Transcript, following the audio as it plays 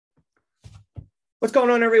What's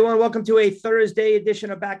going on, everyone? Welcome to a Thursday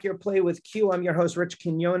edition of Back Your Play with Q. I'm your host, Rich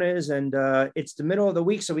Quinones, and it's the middle of the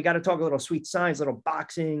week, so we got to talk a little sweet science, little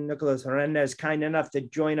boxing. Nicolas Hernandez, kind enough to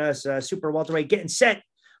join us, super welterweight, getting set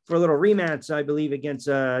for a little rematch, I believe, against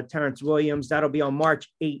Terrence Williams. That'll be on March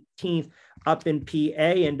 18th up in PA,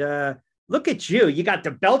 and look at you. You got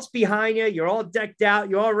the belts behind you. You're all decked out.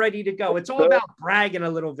 You're all ready to go. It's all about bragging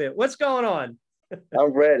a little bit. What's going on?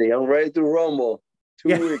 I'm ready. I'm ready to rumble. 2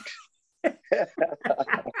 Yeah. weeks. I'm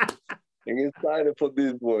excited for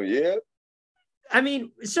this one. Yeah. I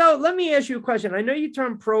mean, so let me ask you a question. I know you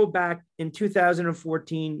turned pro back in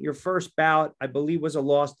 2014. Your first bout, I believe, was a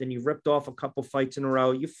loss. Then you ripped off a couple fights in a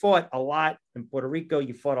row. You fought a lot in Puerto Rico.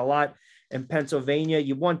 You fought a lot in Pennsylvania.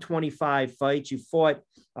 You won 25 fights. You fought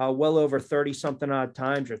well over 30 something odd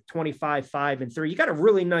times. You're 25, 5-3. You got a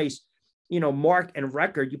really nice, mark and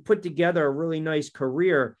record. You put together a really nice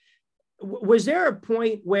career. Was there a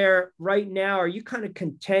point where right now, are you kind of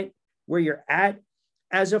content where you're at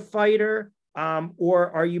as a fighter?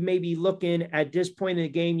 Or are you maybe looking at this point in the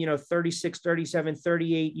game, 36, 37,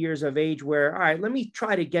 38 years of age where, all right, let me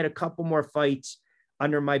try to get a couple more fights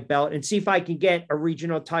under my belt and see if I can get a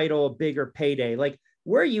regional title, a bigger payday. Like,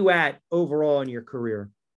 where are you at overall in your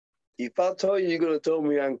career? If I told you, you're going to tell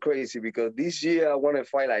me I'm crazy because this year I want to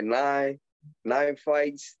fight like nine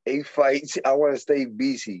fights, 8 fights. I want to stay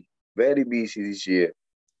busy, very busy this year.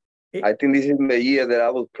 I think this is the year that I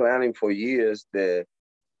was planning for years that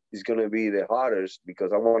is going to be the hardest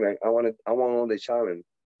because I want all the challenge.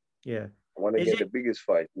 Yeah. I want to get the biggest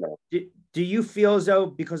fight now. Do you feel as though,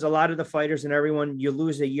 because a lot of the fighters and everyone, you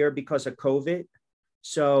lose a year because of COVID.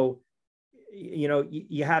 So,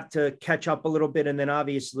 you have to catch up a little bit. And then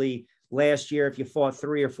obviously last year, if you fought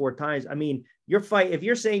 3 or 4 times, I mean, if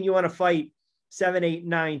you're saying you want to fight 7, 8,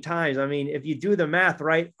 9 times, I mean, if you do the math,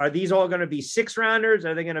 right, are these all going to be 6-rounders?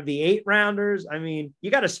 Are they going to be 8-rounders? I mean,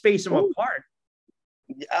 you got to space them apart.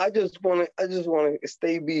 I just want to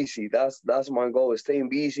stay busy. That's my goal, is staying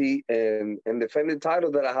busy and defend the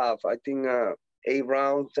title that I have. I think 8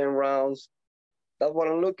 rounds, 10 rounds. That's what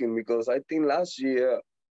I'm looking, because I think last year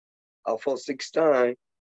I fought 6 times.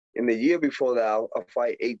 And the year before that, I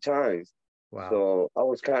fight 8 times. Wow. So I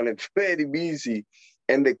was kind of very busy.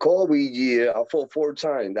 And the COVID year, I fought 4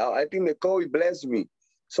 times. I think the COVID blessed me.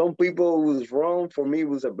 Some people was wrong. For me, it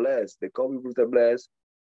was a bless. The COVID was a bless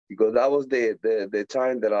because that was the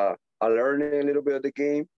time that I learned a little bit of the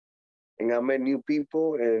game, and I met new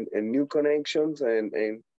people and new connections, and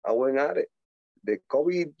I went at it. The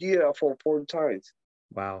COVID year, I fought 4 times.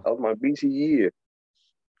 Wow. That was my busy year.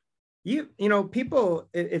 People,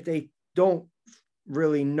 if they don't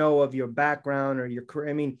really know of your background or your career,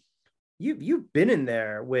 I mean, you've been in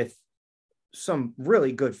there with some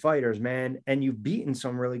really good fighters, man, and you've beaten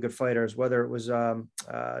some really good fighters, whether it was De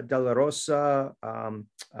La Rosa,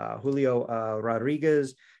 Julio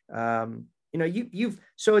Rodriguez.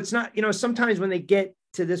 So it's not, sometimes when they get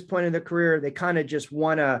to this point in their career, they kind of just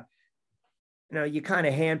want to, you kind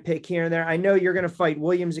of handpick here and there. I know you're going to fight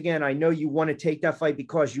Williams again. I know you want to take that fight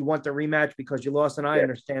because you want the rematch because you lost, and I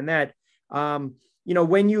understand that.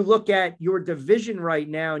 When you look at your division right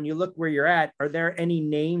now and you look where you're at, are there any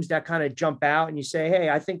names that kind of jump out and you say, hey,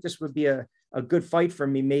 I think this would be a good fight for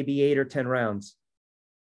me, maybe 8 or 10 rounds?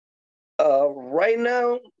 Right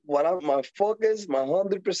now, my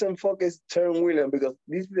 100% focus, Terrence Williams, because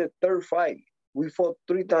this is the 3rd fight. We fought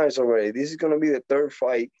 3 times already. This is going to be the 3rd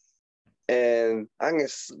fight. And I'm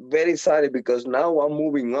very excited because now I'm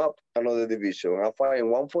moving up another division. I'm fighting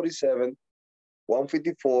 147,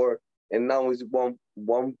 154, and now it's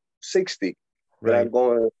 160. Right. That I'm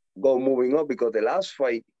going to go moving up because the last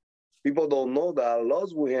fight, people don't know that I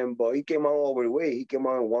lost with him, but he came out overweight. He came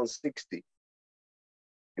out at 160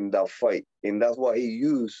 in that fight. And that's what he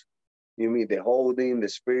used, the holding, the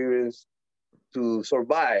experience to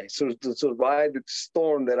survive. So to survive the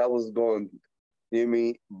storm that I was going,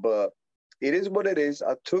 But it is what it is.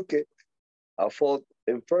 I took it. I fought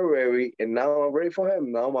in February, and now I'm ready for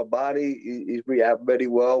him. Now my body is react very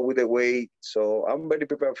well with the weight, so I'm very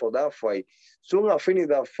prepared for that fight. Soon I finish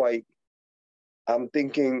that fight, I'm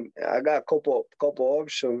thinking I got a couple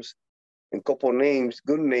options and couple names,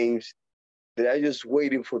 good names, that I just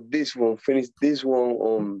waiting for this one. Finish this one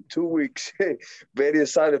on 2 weeks. Very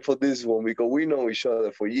excited for this one because we know each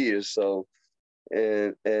other for years. So.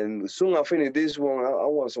 And soon I finish this one, I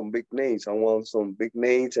want some big names. And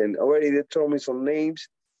already they told me some names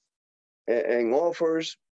and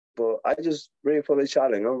offers, but I just ready for the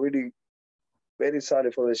challenge. I'm really very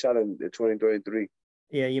excited for the challenge, the 2023.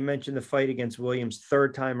 Yeah, you mentioned the fight against Williams,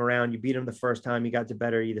 third time around. You beat him the first time. You got the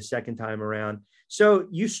better of you the second time around. So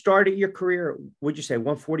you started your career, would you say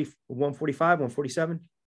 140, 145, 147?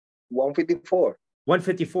 154,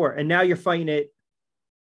 154. And now you're fighting it.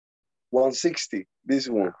 160. This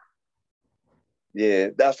one. Yeah,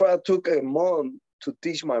 that's why I took a month to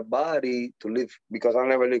teach my body to lift because I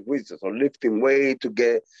never lift weights. So lifting weight to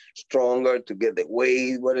get stronger, to get the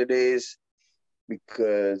weight what it is.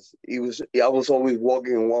 Because I was always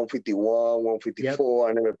walking 151, 154. Yep.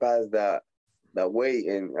 I never passed that weight.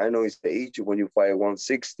 And I know it's the issue when you fight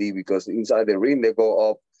 160 because inside the ring they go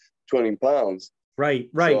up 20 pounds. Right.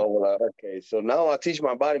 So I was like, okay. So now I teach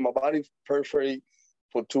my body's perfect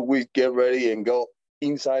for 2 weeks, get ready and go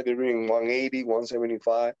inside the ring 180,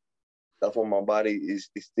 175. That's what my body is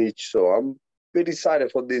teach. So I'm pretty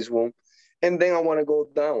excited for this one. And then I want to go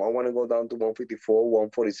down. I want to go down to 154,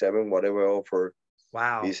 147, whatever offer.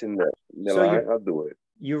 Wow. Is in the so line. I'll do it.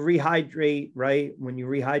 You rehydrate, right? When you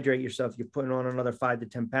rehydrate yourself, you're putting on another 5 to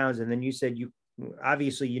 10 pounds. And then you said you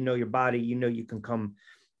obviously you know your body, you know you can come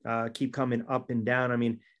keep coming up and down. I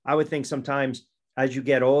mean, I would think sometimes as you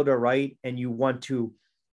get older, right, and you want to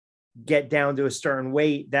get down to a certain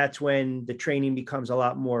weight, that's when the training becomes a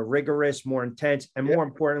lot more rigorous, more intense, and more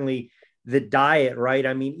importantly, the diet, right?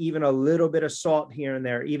 I mean, even a little bit of salt here and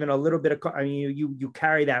there, even a little bit of, I mean, you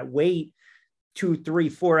carry that weight 2, 3,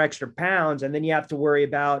 4 extra pounds, and then you have to worry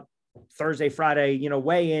about Thursday, Friday,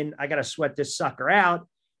 weigh in. I got to sweat this sucker out.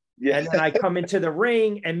 Yeah. And then I come into the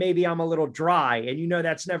ring and maybe I'm a little dry. And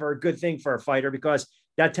that's never a good thing for a fighter because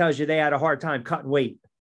that tells you they had a hard time cutting weight.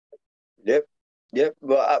 Yep.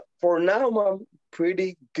 But for now, I'm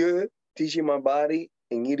pretty good teaching my body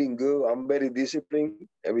and eating good. I'm very disciplined.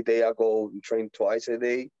 Every day I go and train twice a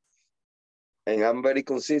day. And I'm very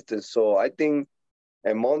consistent. So I think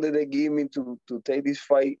a month that they give me to take this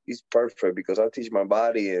fight is perfect because I teach my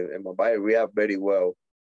body and my body react very well.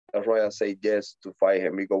 That's why I say yes to fight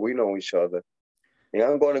him because we know each other. And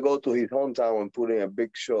I'm going to go to his hometown and put in a big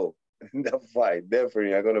show. That fight,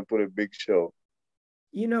 definitely, I'm going to put a big show.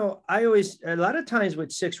 A lot of times with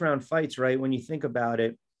 6-round fights, right, when you think about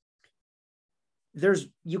it,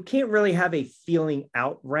 you can't really have a feeling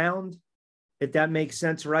out round, if that makes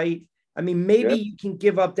sense, right? I mean, maybe you can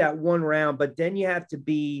give up that 1 round, but then you got to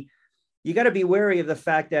be wary of the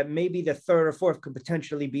fact that maybe the 3rd or 4th could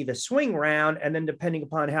potentially be the swing round. And then depending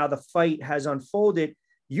upon how the fight has unfolded,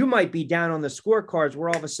 you might be down on the scorecards where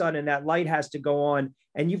all of a sudden that light has to go on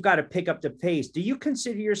and you've got to pick up the pace. Do you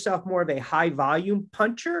consider yourself more of a high volume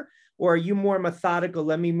puncher or are you more methodical?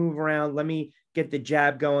 Let me move around. Let me get the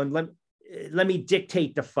jab going. Let me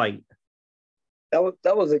dictate the fight. That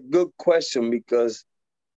was a good question because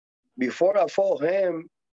before I fought him,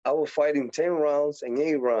 I was fighting 10 rounds and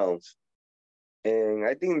 8 rounds. And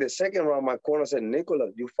I think the second round, my corner said,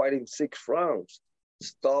 Nicolas, you're fighting 6 rounds.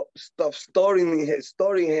 Stop starting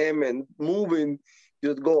him and moving,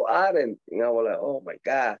 just go at him. And I was like, oh my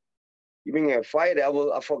God. Even in a fight,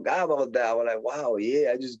 I forgot about that. I was like, wow,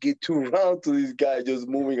 yeah, I just get 2 rounds to this guy just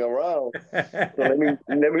moving around. So let me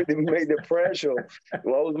make the pressure.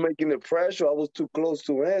 When I was making the pressure, I was too close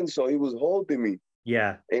to him, so he was holding me.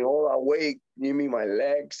 Yeah. And all that weight, my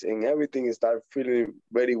legs and everything started feeling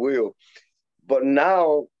very weird. But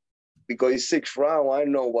now, because it's 6th round, I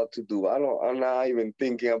know what to do. I'm not even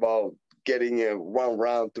thinking about getting a 1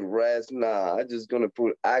 round to rest. Nah, I'm just gonna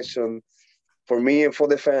put action for me and for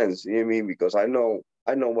the fans. You know what I mean? Because I know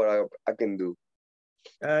what I can do.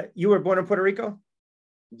 You were born in Puerto Rico?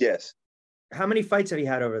 Yes. How many fights have you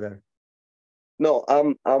had over there? No,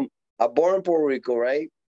 I'm born in Puerto Rico,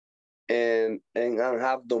 right? And I'm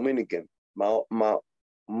half Dominican.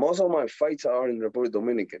 Most of my fights are in Republic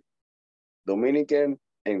Dominican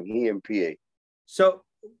and here in PA. So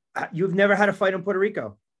you've never had a fight in Puerto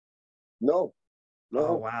Rico? No.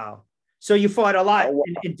 Oh, wow. So you fought a lot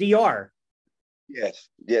in DR? Yes.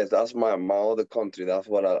 That's my other country. That's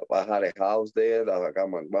what I had a house there. I got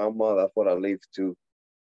my grandma. That's what I live to.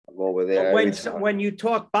 I go over there. When you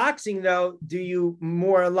talk boxing, though, do you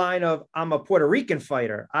more align of I'm a Puerto Rican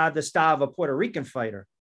fighter? I have the style of a Puerto Rican fighter.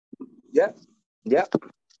 Yeah.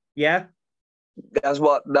 Yeah. That's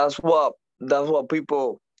what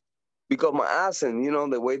people, because my accent,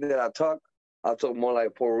 the way that I talk more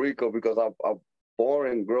like Puerto Rico because I'm born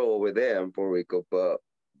and grow over there in Puerto Rico. But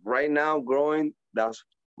right now, growing, that's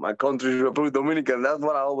my country, Republic Dominican. That's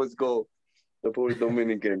what I always go, Republic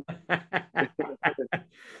Dominican.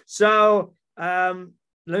 So let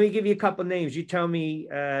me give you a couple names. You tell me,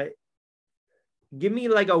 give me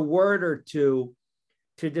like a word or two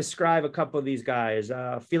to describe a couple of these guys.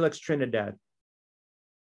 Felix Trinidad.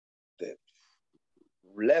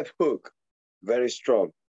 Left hook. Very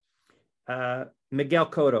strong. Miguel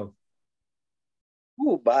Cotto.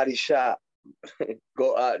 Ooh, body shot.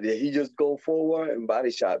 Go out there. He just go forward and body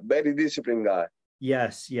shot. Very disciplined guy.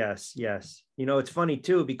 Yes, yes, yes. You know, it's funny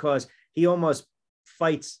too because he almost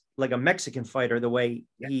fights like a Mexican fighter the way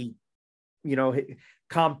he, you know,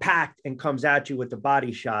 compact and comes at you with the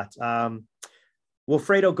body shots.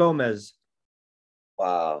 Wilfredo Gomez.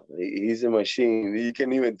 Wow, he's a machine. You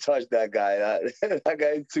can't even touch that guy. That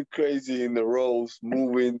guy is too crazy in the ropes,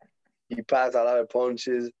 moving. He passed a lot of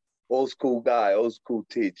punches. Old school guy, old school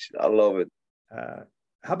teach. I love it.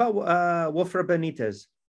 How about Wilfred Benitez?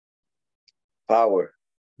 Power.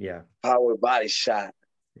 Yeah. Power body shot.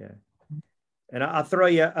 Yeah. And I'll throw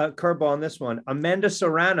you a curveball on this one. Amanda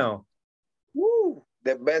Serrano. Woo!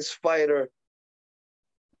 The best fighter.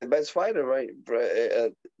 The best fighter, right?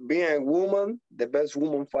 Being a woman, the best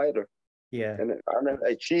woman fighter. Yeah. And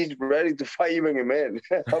she's ready to fight even a man.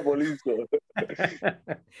 I believe so.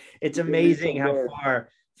 It's amazing how far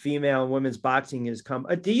female and women's boxing has come.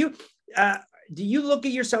 Do you look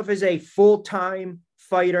at yourself as a full-time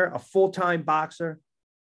fighter, a full-time boxer?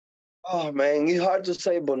 Oh man, it's hard to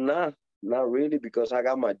say, but not really, because I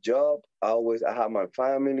got my job. I have my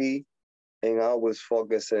family, and I always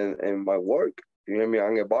focus in my work. You know what I mean?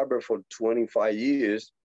 I'm a barber for 25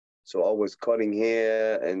 years, so I was cutting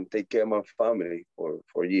hair and take care of my family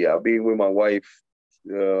for years. I've been with my wife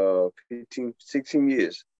 16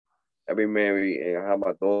 years. I've been married and I have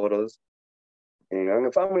my daughters. And I'm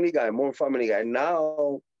a family guy, more family guy.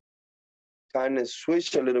 Now, kind of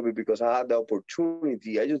switched a little bit because I had the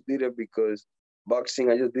opportunity. I just did it because boxing,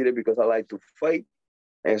 I just did it because I like to fight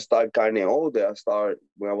and start kind of older. I started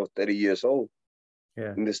when I was 30 years old.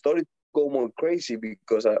 Yeah. And the story go more crazy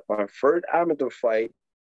because my first amateur fight,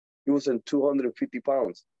 he was in 250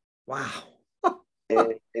 pounds. Wow.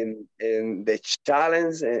 and the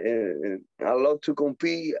challenge, and I love to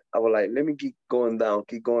compete. I was like, let me keep going down.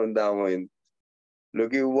 And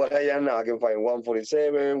look at what I am now. I can fight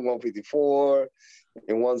 147, 154,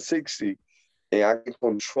 and 160. And I can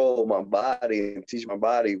control my body and teach my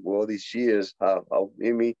body for all these years.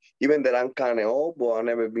 Even that I'm kind of old, but I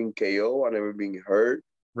never been KO. I never been hurt.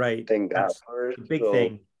 Right. Thank God. That's hurt. A big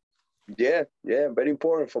thing. Yeah, very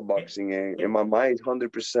important for boxing. And my mind is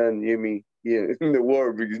 100%, in the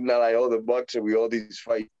world, because it's not like all the boxers with all these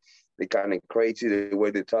fights. They kind of crazy the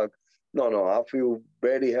way they talk. No, I feel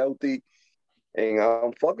very healthy and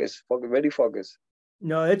I'm focused, very focused.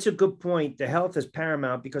 No, it's a good point. The health is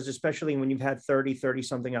paramount because especially when you've had 30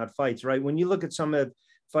 something odd fights, right? When you look at some of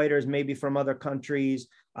fighters, maybe from other countries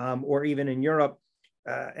or even in Europe,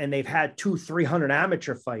 and they've had 200-300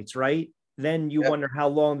 amateur fights, right? Then you wonder how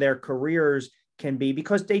long their careers can be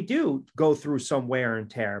because they do go through some wear and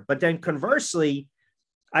tear. But then conversely,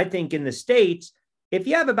 I think in the States, if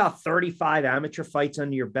you have about 35 amateur fights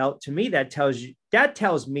under your belt, to me, that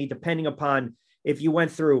tells me, depending upon if you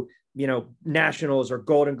went through, nationals or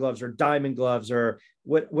golden gloves or diamond gloves or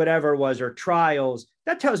whatever it was, or trials,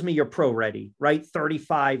 that tells me you're pro ready, right?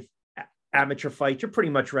 35 amateur fights, you're pretty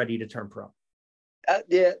much ready to turn pro.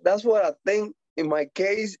 Yeah, that's what I think. In my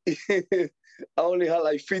case, I only had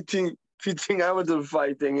like 15 amateur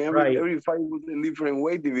fighting. Every fight was in different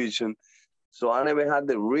weight division. So I never had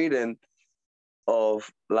the rhythm of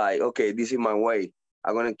like, okay, this is my weight.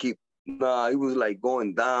 I'm going to keep. No, it was like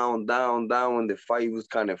going down, and the fight was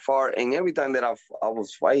kind of far. And every time that I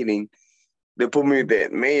was fighting, they put me in the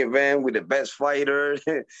main event with the best fighter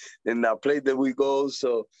and that place that we go.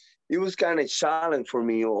 So it was kind of challenge for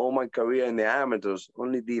me all my career in the amateurs.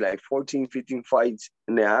 Only did like 14, 15 fights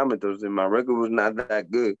in the amateurs, and my record was not that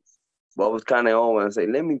good. But I was kind of on and say,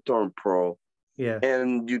 let me turn pro. Yeah.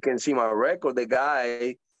 And you can see my record. The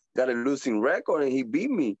guy got a losing record, and he beat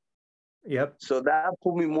me. Yep. So that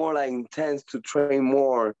put me more like intense to train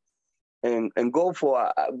more and go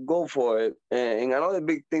for it. And another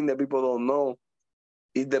big thing that people don't know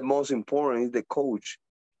is the most important is the coach.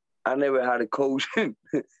 I never had a coach.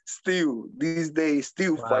 Still, these days,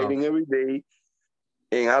 fighting every day.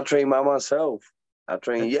 And I train by myself.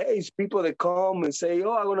 It's people that come and say,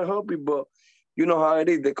 oh, I'm going to help you. But you know how it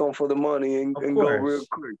is. They come for the money and go real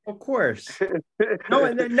quick. Of course. No,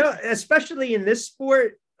 especially in this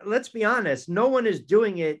sport, let's be honest, no one is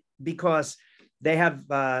doing it because they have,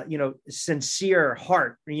 sincere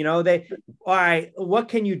heart. All right, what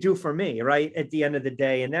can you do for me, right? At the end of the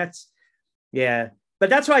day. And but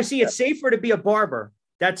that's why I see it's safer to be a barber.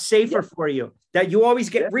 That's safer for you, that you always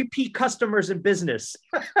get repeat customers in business.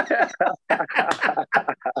 That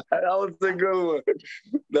was a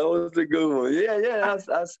good one. Yeah.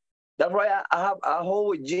 That's right. I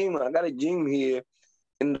hold a gym. I got a gym here.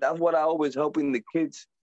 And that's what I always helping the kids.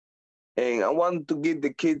 And I want to give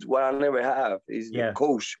the kids what I never have. Is the Yeah.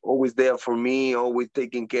 coach always there for me, always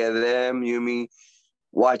taking care of them. You know what I mean?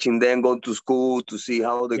 Watching them go to school to see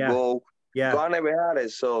how they Yeah. go. Yeah. Because I never had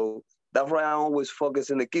it. So that's why I always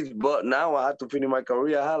focus on the kids. But now I have to finish my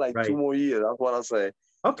career. I had like two Right. more years. That's what I say.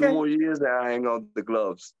 Two Okay. more years and I hang out the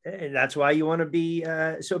gloves. And that's why you want to be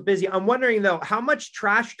so busy. I'm wondering though, how much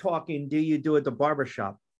trash talking do you do at the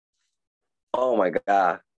barbershop? Oh my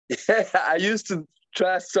God. Yeah, I used to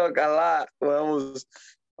trash talk a lot when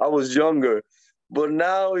I was younger. But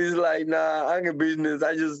now it's like, nah, I'm in business.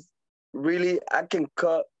 I just really I can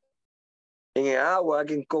cut in an hour, I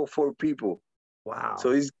can cut 4 people. So Wow.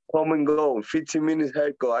 it's come and go. 15 minutes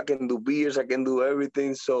haircut. I can do beers, I can do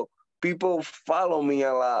everything. So people follow me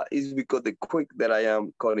a lot. It's because the quick that I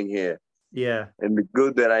am cutting hair Yeah. and the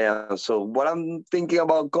good that I am. So what I'm thinking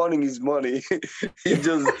about cutting is money. It's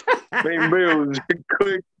just paying bills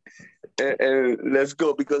quick and let's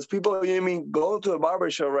go. Because people, you know what I mean, going to a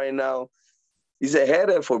barbershop right now is a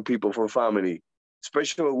headache for people, for family.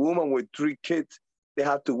 Especially a woman with 3 kids, they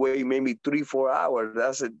have to wait maybe 3-4 hours.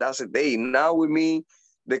 That's a day. Now with me,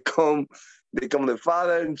 they come the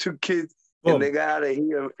father and 2 kids, and they Boom. got out of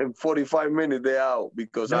here in 45 minutes. They're out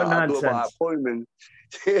because No I do it by nonsense. appointment.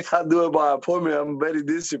 I do it by appointment. I'm very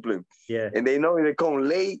disciplined, Yeah. and they know if they come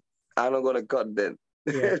late, I'm not gonna cut them.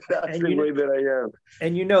 Yeah. That's And the way that I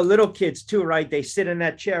am. little kids too, right? They sit in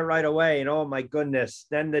that chair right away, and oh my goodness,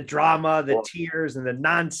 then the drama, the Well, tears, and the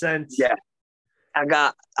nonsense. yeah,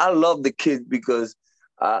 I love the kids because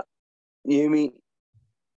you know what I mean.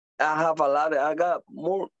 I got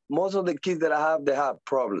most of the kids that I have, they have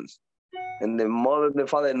problems. And the mother and the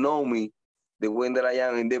father know me the way that I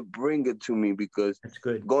am, and they bring it to me because That's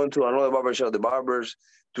good. going to another barber shop, the barbers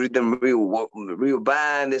treat them real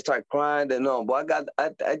bad. They start crying. They know, but I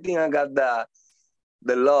think I got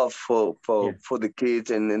the love for Yeah. for for the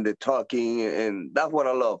kids and the talking, and that's what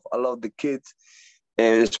I love. I love the kids,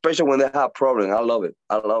 and especially when they have problems, I love it.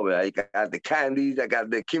 I love it. I got the candies, I got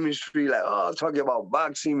the chemistry, like talking about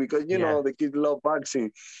boxing because Yeah. the kids love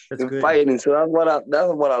boxing That's and good. fighting. So that's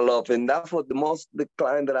what I love, and that's what the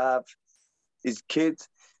client that I have is kids.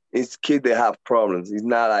 It's kids that have problems. It's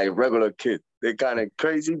not like regular kids. They're kind of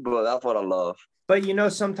crazy, but that's what I love. But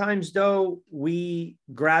sometimes though we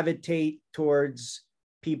gravitate towards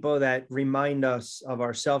people that remind us of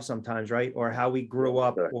ourselves sometimes, right? Or how we grew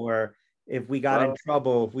up, Right. or if we got in Well,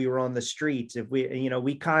 trouble, if we were on the streets, if we,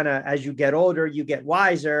 we kind of, as you get older, you get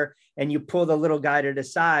wiser and you pull the little guy to the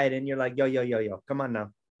side and you're like, yo, yo, yo, yo, come on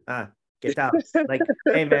now. Get out. Like,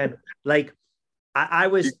 hey man, like I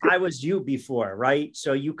you was, you before, right?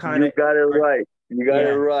 So you kind you of, got it right. You got it yeah,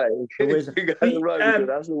 right. it was, You got it right because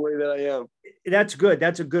that's the way that I am. that's good.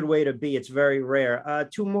 That's a good way to be. It's very rare.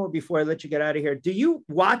 Two more before I let you get out of here. Do you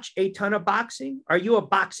watch a ton of boxing? Are you a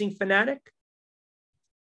boxing fanatic?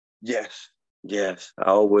 Yes, yes. I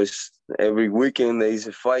always every weekend there is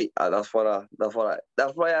a fight. That's why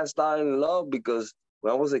I started in love because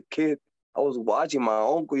when I was a kid, I was watching. My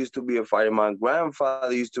uncle used to be a fighter. My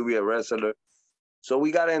grandfather used to be a wrestler. So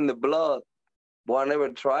we got it in the blood, but I never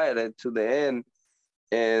tried it to the end.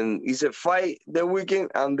 And it's a fight the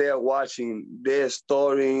weekend, and they're watching. They're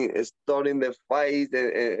starting the fight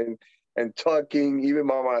and talking even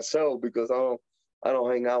by myself because I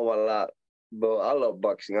don't hang out a lot. But I love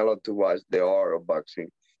boxing. I love to watch the art of boxing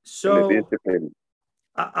and the So discipline.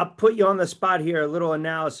 I'll put you on the spot here. A little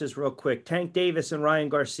analysis, real quick. Tank Davis and Ryan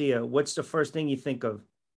Garcia. What's the first thing you think of?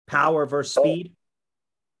 Power versus Oh, speed?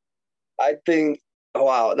 I think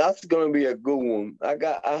wow, that's gonna be a good one. I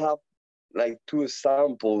have like 2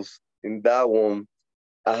 examples in that one.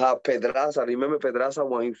 I have Pedraza. Remember Pedraza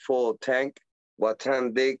when he fought Tank? What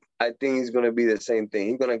Tank did? I think he's gonna be the same thing.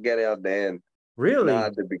 He's gonna get it at the end, not Really?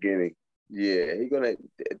 at the beginning. Yeah, he's gonna.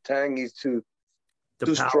 Tank is too The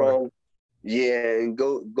too power. strong. Yeah, and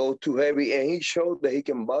go too heavy. And he showed that he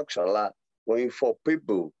can box a lot when he fought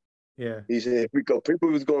Pitbull. Yeah. He said because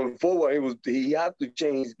Pitbull was going forward, he had to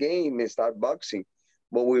change his game and start boxing.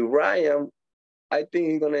 But with Ryan, I think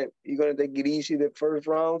he's gonna take it easy the first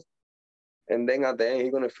round, and then at the end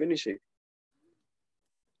he's gonna finish it.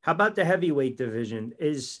 How about the heavyweight division?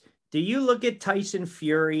 Do you look at Tyson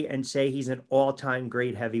Fury and say he's an all-time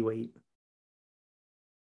great heavyweight?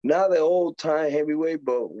 Not the old time heavyweight,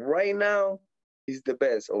 but right now he's the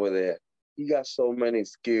best over there. He got so many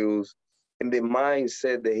skills and the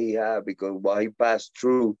mindset that he had because while he passed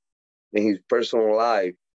through in his personal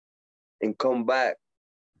life and come back,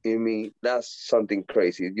 I mean, that's something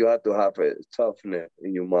crazy. You have to have a toughness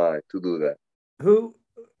in your mind to do that. Who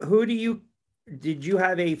who do you did you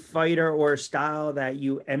have a fighter or style that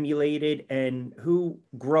you emulated, and who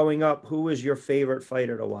growing up, who was your favorite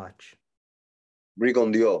fighter to watch?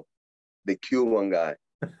 Rigondeaux, the Cuban guy.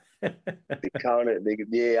 The counter,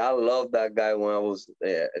 I love that guy when I was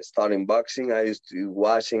starting boxing. I used to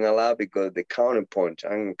watch him a lot because the counter punch.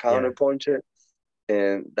 I'm a counter puncher,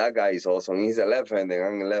 and that guy is awesome. He's a left-hander.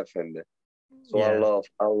 I'm a left-hander. So I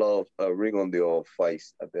love Rigondeaux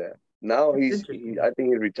fights at that. Now I think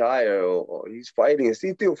he retired or he's fighting. He's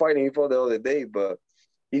still fighting. He fought the other day, but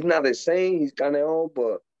he's not the same. He's kind of old,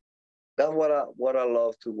 but that's what I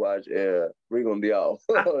love to watch. Rigondeaux.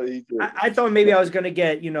 I thought maybe I was gonna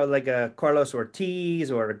get like a Carlos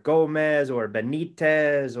Ortiz or a Gomez or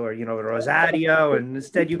Benitez or Rosario, and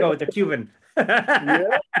instead you go with the Cuban.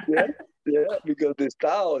 Yeah, because the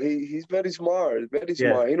style, he's very smart. Very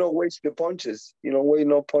smart. He don't waste the punches. He don't waste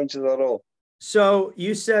no punches at all. So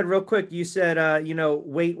you said real quick,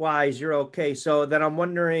 weight wise, you're okay. So then I'm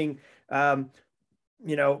wondering, the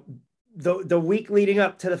week leading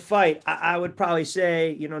up to the fight, I would probably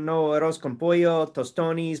say, no arroz con pollo,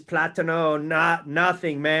 tostones, plátano,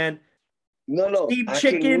 nothing, man. No. Steamed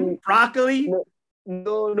chicken, broccoli.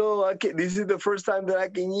 No, I can't. This is the first time that I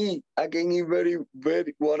can eat. I can eat very,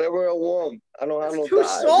 very whatever I want. I don't have no too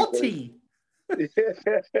salty. It's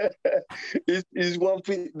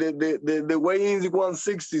 150. The weigh-in is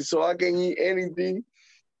 160, so I can eat anything,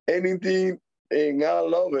 and I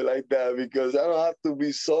love it like that because I don't have to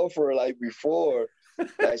be suffer like before.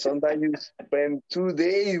 Like sometimes you spend 2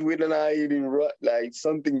 days without eating like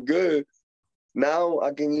something good. Now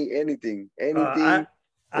I can eat anything.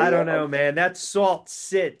 I don't know, man. That salt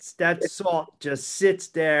just sits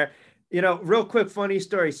there. Real quick, funny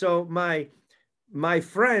story. So my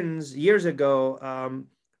friends years ago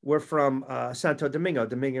were from Santo Domingo,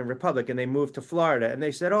 Dominican Republic, and they moved to Florida. And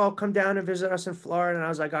they said, "Oh, come down and visit us in Florida." And I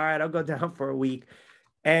was like, "All right, I'll go down for a week."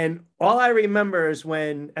 And all I remember is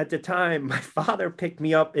when, at the time, my father picked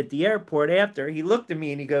me up at the airport after. He looked at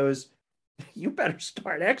me and he goes, "You better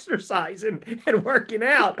start exercising and working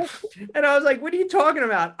out." And I was like, "What are you talking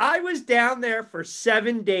about?" I was down there for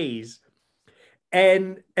 7 days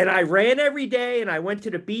and I ran every day and I went to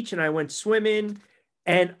the beach and I went swimming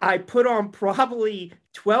and I put on probably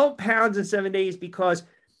 12 pounds in 7 days because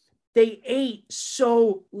they ate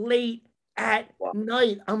so late at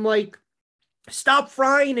night. I'm like, stop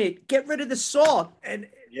frying it. Get rid of the salt. And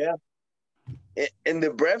and the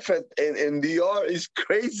breakfast in DR is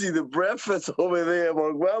crazy. The breakfast over there.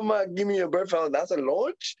 My grandma give me a breakfast. That's a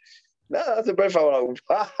lunch? No, that's a breakfast.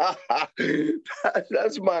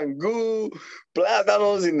 That's mango,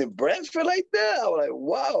 plátanos in the breakfast like that. I'm like,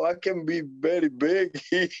 wow, I can be very big.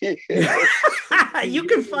 You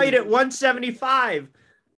can fight at 175.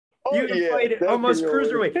 You can fight at almost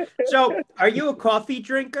cruiserweight. So are you a coffee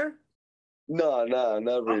drinker? No,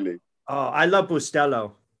 not really. Oh, I love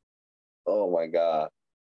Bustelo. Oh my God.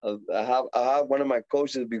 I have one of my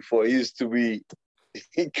coaches before. He used to be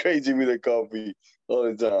crazy with the coffee all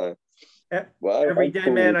the time. Well, every day,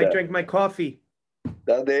 man, I drink my coffee.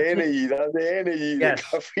 That's the energy. Yes. The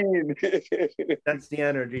caffeine. That's the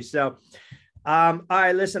energy. So, all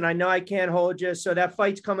right, listen, I know I can't hold you. So that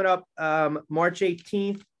fight's coming up March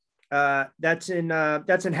 18th. That's in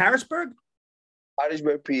Harrisburg?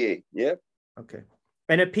 Harrisburg, PA. Yep. Okay.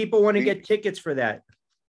 And if people want to get tickets for that,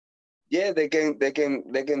 yeah, they can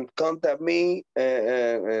contact me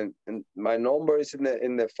and my number is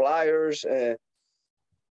in the flyers.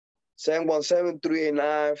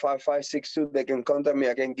 717-389-5562. They can contact me.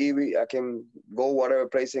 I can go whatever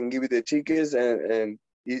place and give you the tickets, and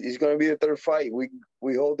it's gonna be the third fight. We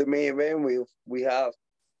hold the main event. We have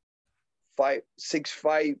 6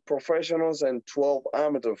 fight professionals and 12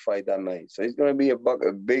 amateur fight that night. So it's gonna be a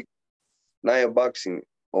big night of boxing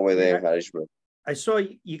over there in Harrisburg. I saw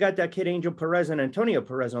you got that kid Angel Perez and Antonio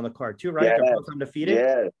Perez on the card too, right? They're both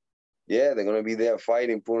undefeated. Yeah, they're gonna be there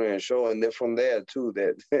fighting, putting a show, and they're from there too.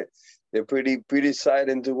 They're pretty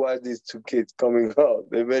excited to watch these 2 kids coming up.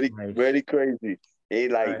 They're very crazy. They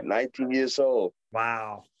like 19 years old.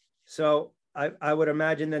 Wow. So I would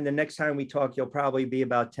imagine then the next time we talk, you'll probably be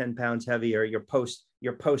about 10 pounds heavier. Your post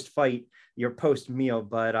fight, your post meal,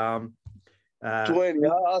 but 20.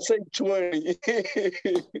 I'll say 20.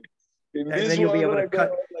 And then you'll be able to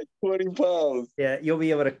cut like 20 pounds. Yeah, you'll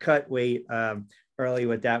be able to cut weight early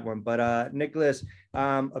with that one. But Nicolas,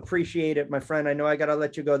 appreciate it, my friend. I know I got to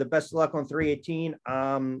let you go. The best of luck on 318.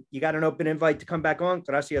 You got an open invite to come back on.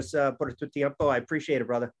 Gracias por tu tiempo. I appreciate it,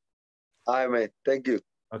 brother. All right, man. Thank you.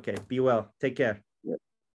 Okay, be well. Take care.